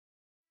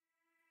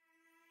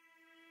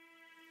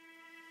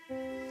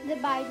The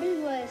Bible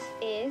verse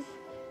is,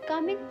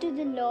 "Commit to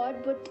the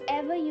Lord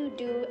whatever you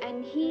do,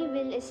 and He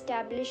will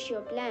establish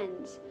your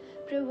plans."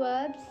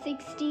 Proverbs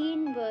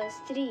 16 verse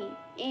 3.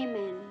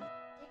 Amen.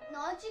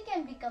 Technology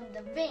can become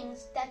the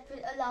wings that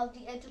will allow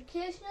the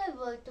educational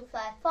world to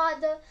fly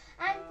farther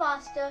and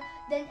faster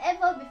than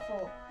ever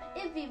before,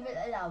 if we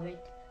will allow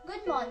it.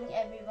 Good morning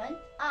everyone.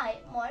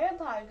 I, Moira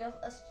Bhargav,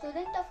 a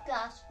student of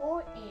class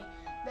 4A,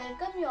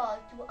 welcome you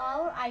all to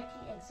our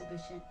IT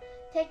exhibition,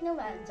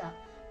 Technovanza.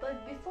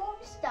 But before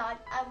we start,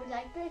 I would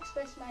like to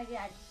express my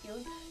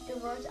gratitude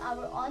towards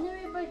our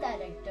honorable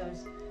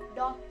directors,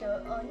 Dr.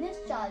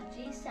 Ernest Charles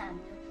G.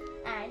 Samuel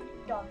and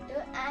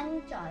Dr.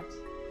 Annie Charles,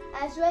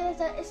 as well as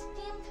our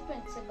esteemed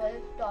principal,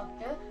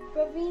 Dr.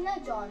 Praveena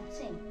John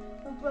Singh,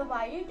 who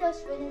provided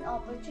us with an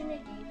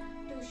opportunity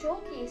to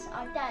showcase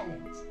our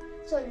talents.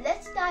 So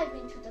let's dive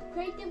into the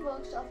creative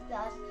works of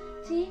class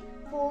 3,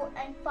 4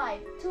 and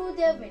 5 through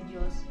their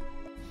videos.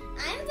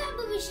 I am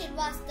Vaibhavi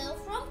Srivastava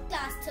from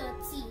class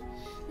 3rd C.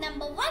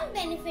 Number one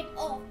benefit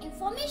of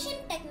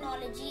information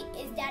technology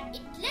is that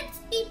it lets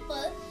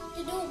people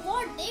to do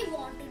what they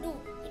want to do.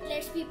 It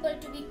lets people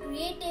to be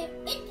creative.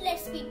 It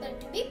lets people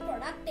to be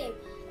productive.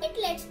 It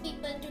lets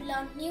people to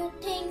learn new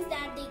things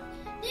that they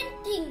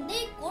didn't think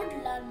they could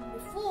learn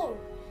before.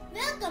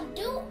 Welcome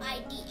to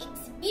IT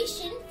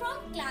exhibition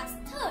from class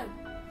 3rd.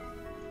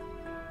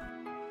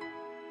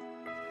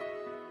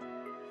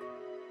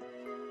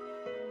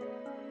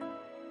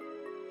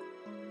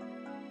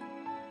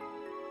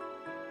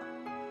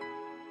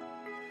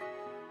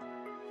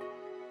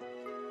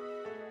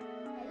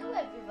 Hello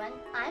everyone,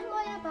 I am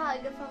Moira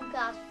Bhargav from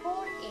class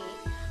 4A.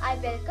 I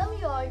welcome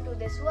you all to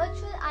this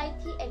virtual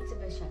IT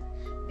exhibition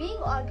being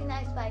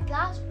organized by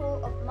class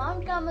 4 of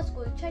Mount Carmel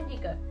School,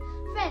 Chandigarh.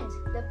 Friends,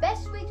 the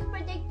best way to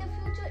predict the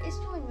future is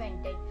to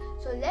invent it.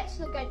 So let's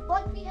look at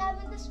what we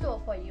have in the store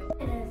for you.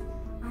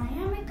 I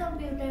am a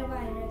computer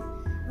virus.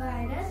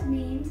 Virus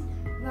means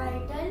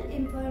vital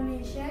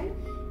information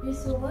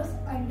resource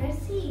under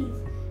siege.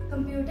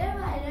 Computer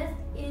virus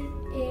is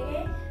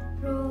a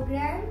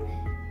program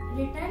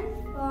written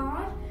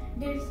for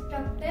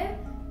destructive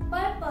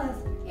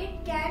purpose.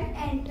 It can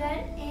enter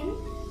in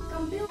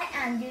computer.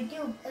 I am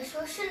YouTube, a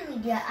social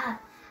media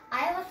app.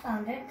 I was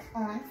founded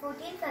on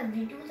 14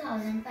 February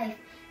 2005.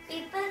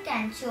 People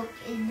can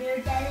showcase their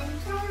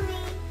talent through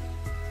me.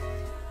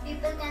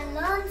 People can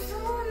learn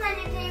so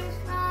many things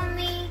from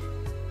me.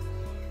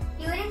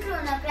 During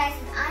Corona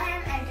crisis, I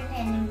am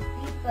entertaining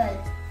people.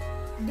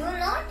 Do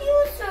not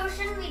use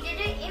social media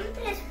to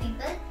impress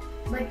people,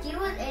 but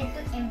use it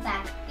to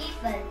impact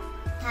people.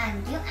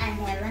 Thank you and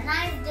have a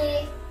nice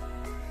day.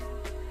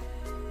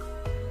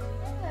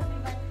 Hello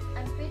everyone,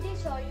 I'm pretty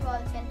sure you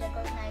all can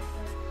recognize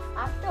me.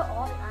 After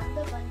all, I'm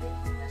the one with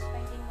whom you're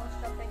spending most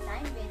of your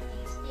time with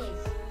these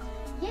days.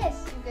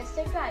 Yes, you guessed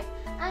it right.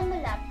 I'm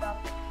a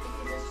laptop.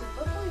 It is a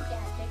super cool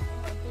gadget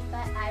invented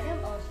by Adam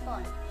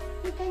Osborne.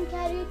 You can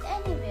carry it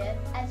anywhere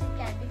as it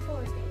can be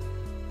folded.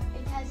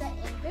 It has an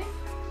inbuilt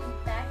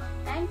keypad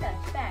and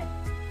touchpad.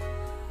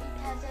 It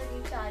has a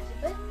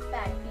rechargeable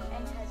battery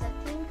and has a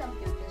thin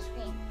computer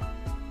screen.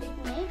 It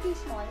may be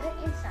smaller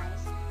in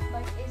size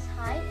but is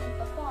high in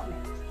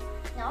performance.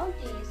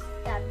 Nowadays,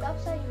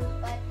 laptops are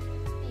used by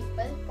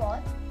people for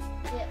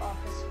their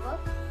office work,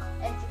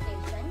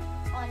 education,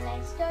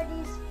 online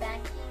studies,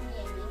 banking,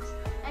 gaming,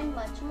 and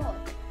much more.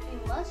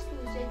 We must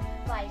use it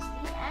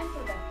wisely and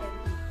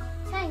productively.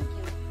 Thank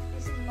you.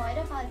 This is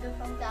Moira Bhargav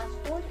from class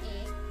 4A.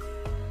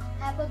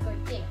 Have a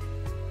good day.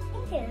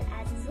 Here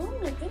as a Zoom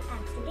meeting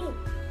app today.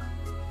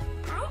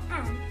 I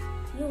am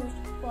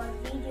used for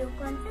video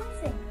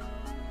conferencing.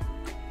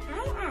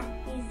 I am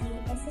easily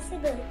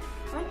accessible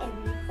on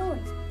every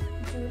phone.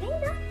 During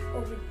the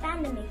COVID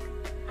pandemic,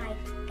 I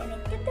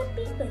connected the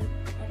people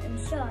and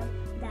ensured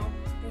that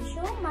the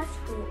show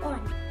must go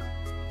on.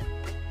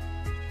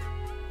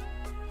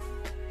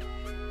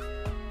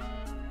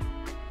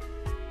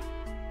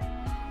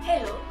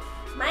 Hello,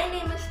 my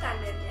name is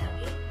Tanya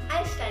Tyagi.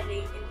 I study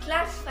in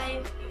class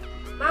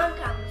 5A, Mount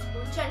Carmel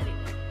School,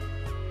 Chandigarh.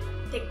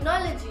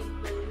 Technology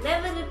will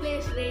never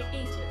replace great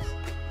teachers,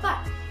 but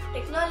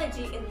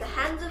technology in the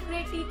hands of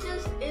great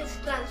teachers is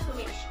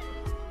transformational.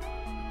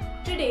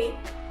 Today,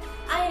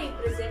 I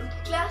represent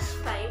class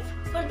 5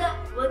 for the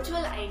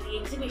virtual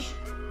IT exhibition.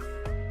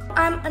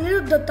 I am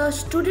Anirudh Datta,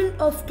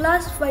 student of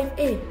class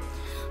 5A,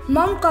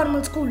 Mount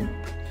Carmel School.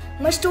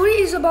 My story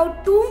is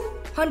about two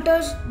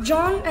hunters,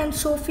 John and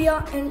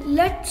Sophia, and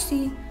let's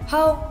see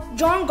how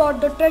John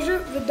got the treasure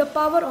with the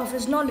power of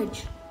his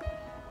knowledge.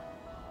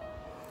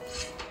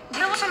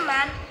 There was a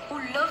man who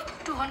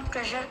loved to hunt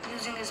treasure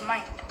using his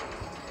mind.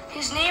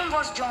 His name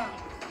was John.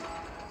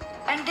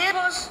 And there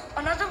was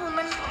another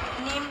woman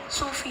named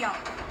Sophia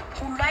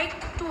who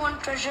liked to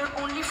hunt treasure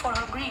only for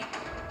her greed.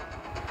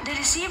 They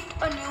received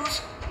a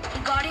news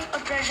regarding a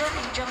treasure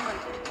in jungle.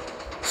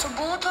 So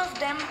both of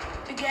them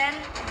began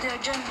their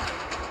journey.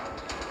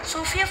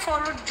 Sophia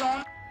followed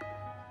John.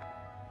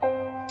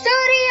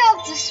 Story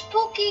of the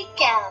spooky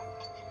camp.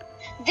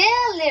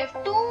 There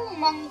lived two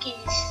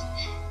monkeys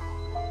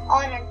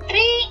on a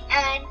tree,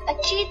 and a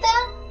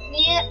cheetah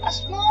near a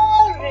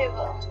small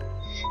river.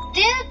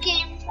 There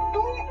came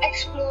two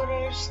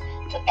explorers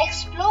to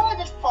explore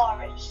the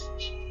forest.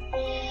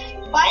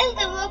 While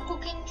they were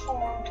cooking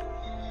food,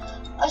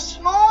 a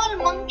small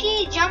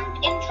monkey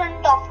jumped in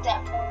front of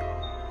them,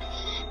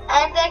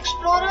 and the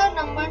explorer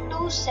number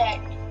 2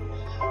 said,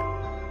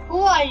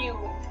 "Who are you?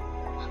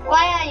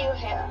 Why are you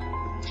here?"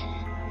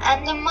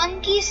 And the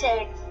monkey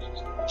said,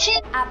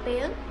 "Chill."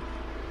 Apple.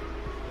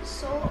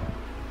 So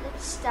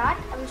let's start.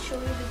 I will show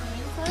you the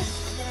game first,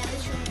 then I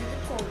will show you the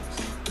codes.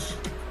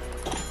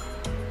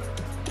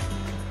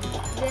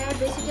 There are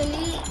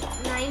basically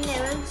 9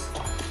 levels.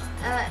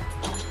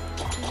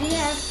 We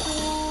have to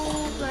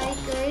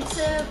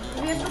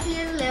we have to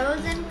clear the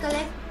levels and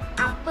collect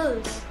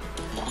apples.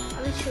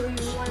 I will show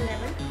you one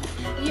level.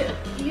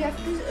 We have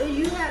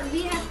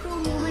to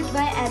move it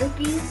by arrow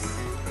keys,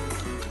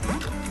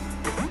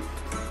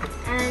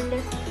 and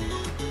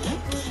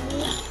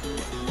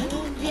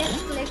we have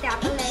to collect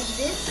apple like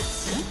this.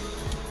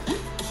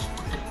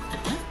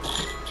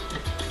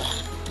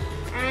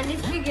 And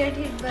if we get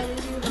hit by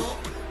this,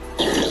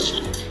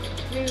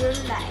 we will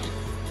die.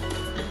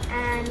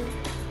 And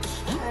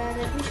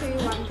let me show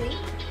you one thing.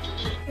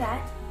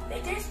 That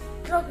it is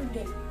rocket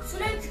game. So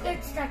let's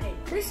get started.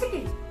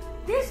 Basically,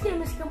 this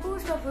game is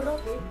composed of a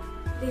rocket,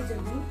 laser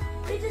beam,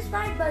 which is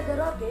fired by the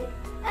rocket,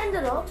 and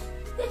the rocks,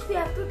 which we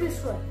have to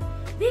destroy.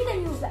 We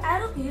can use the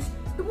arrow keys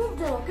to move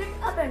the rocket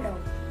up and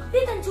down.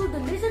 We can shoot the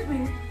laser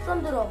beam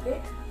from the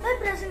rocket by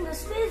pressing the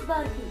space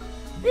bar key.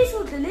 We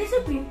shoot the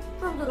laser beam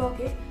from the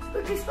rocket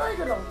to destroy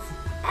the rocks.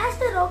 As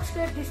the rocks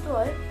get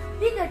destroyed,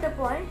 we get a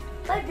point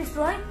by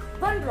destroying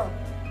one rock.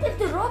 If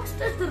the rocks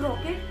touch the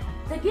rocket,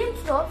 the game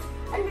stops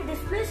and it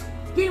displays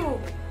game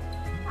over.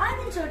 I've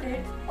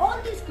inserted all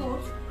these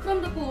codes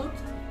from the codes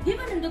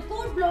given in the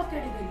code block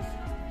categories.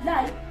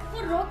 Like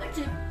for rocket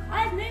ship,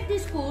 I've made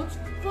these codes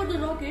for the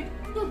rocket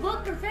to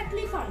work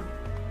perfectly fine.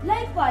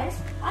 Likewise,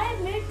 I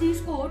have made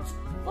these codes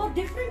for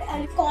different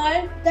elements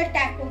Called the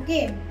taco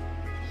game.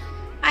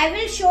 I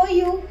will show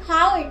you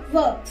how it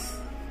works.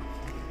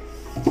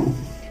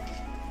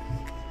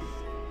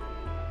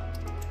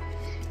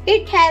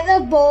 It has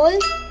a ball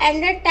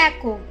and a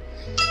taco.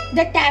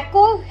 The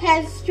taco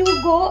has to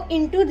go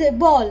into the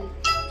ball.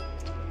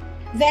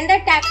 When the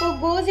taco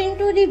goes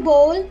into the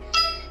bowl,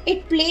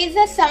 it plays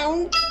a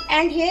sound,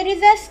 and here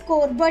is a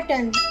score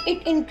button.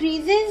 It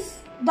increases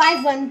by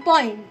 1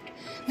 point.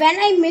 When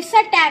I miss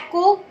a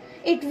taco,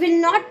 it will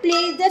not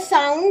play the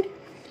sound,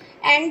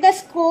 and the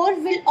score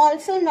will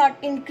also not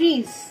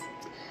increase.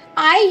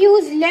 I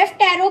use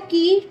left arrow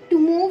key to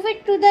move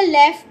it to the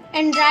left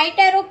and right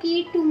arrow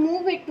key to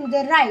move it to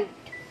the right.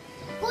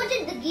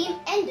 Coded the game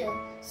ender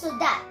so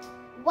that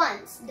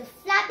once the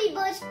Flappy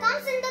Bird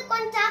comes in the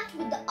contact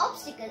with the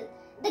obstacle,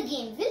 the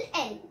game will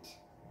end.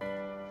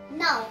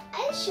 Now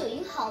I'll show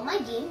you how my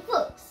game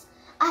works.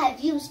 I have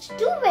used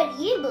 2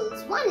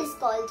 variables. One is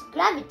called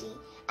gravity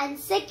and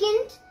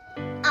second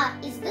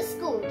is the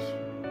score.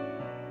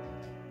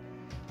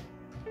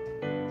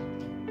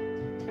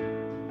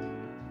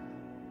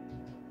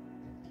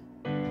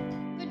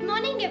 Good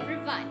morning,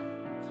 everyone.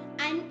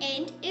 An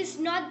end is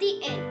not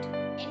the end.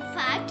 In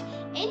fact,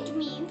 end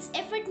means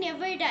effort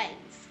never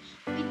dies.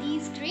 With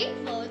these great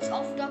words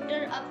of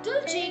Dr.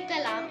 Abdul J.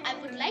 Kalam, I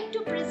would like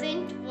to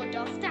present vote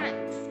of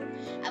thanks.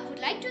 I would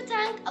like to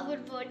thank our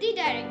worthy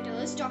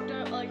directors,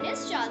 Dr.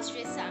 Ernest Charles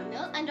J.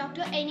 Samuel and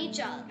Dr. Annie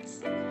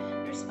Charles.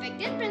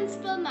 Respected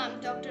Principal Ma'am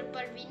Dr.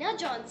 Parveena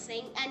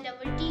Johnson and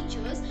our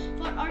teachers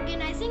for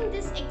organizing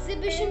this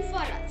exhibition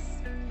for us.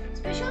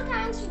 Special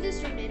thanks to the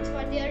students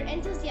for their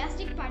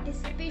enthusiastic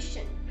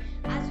participation,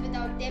 as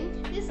without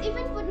them, this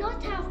event would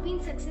not have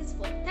been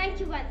successful.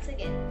 Thank you once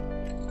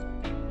again.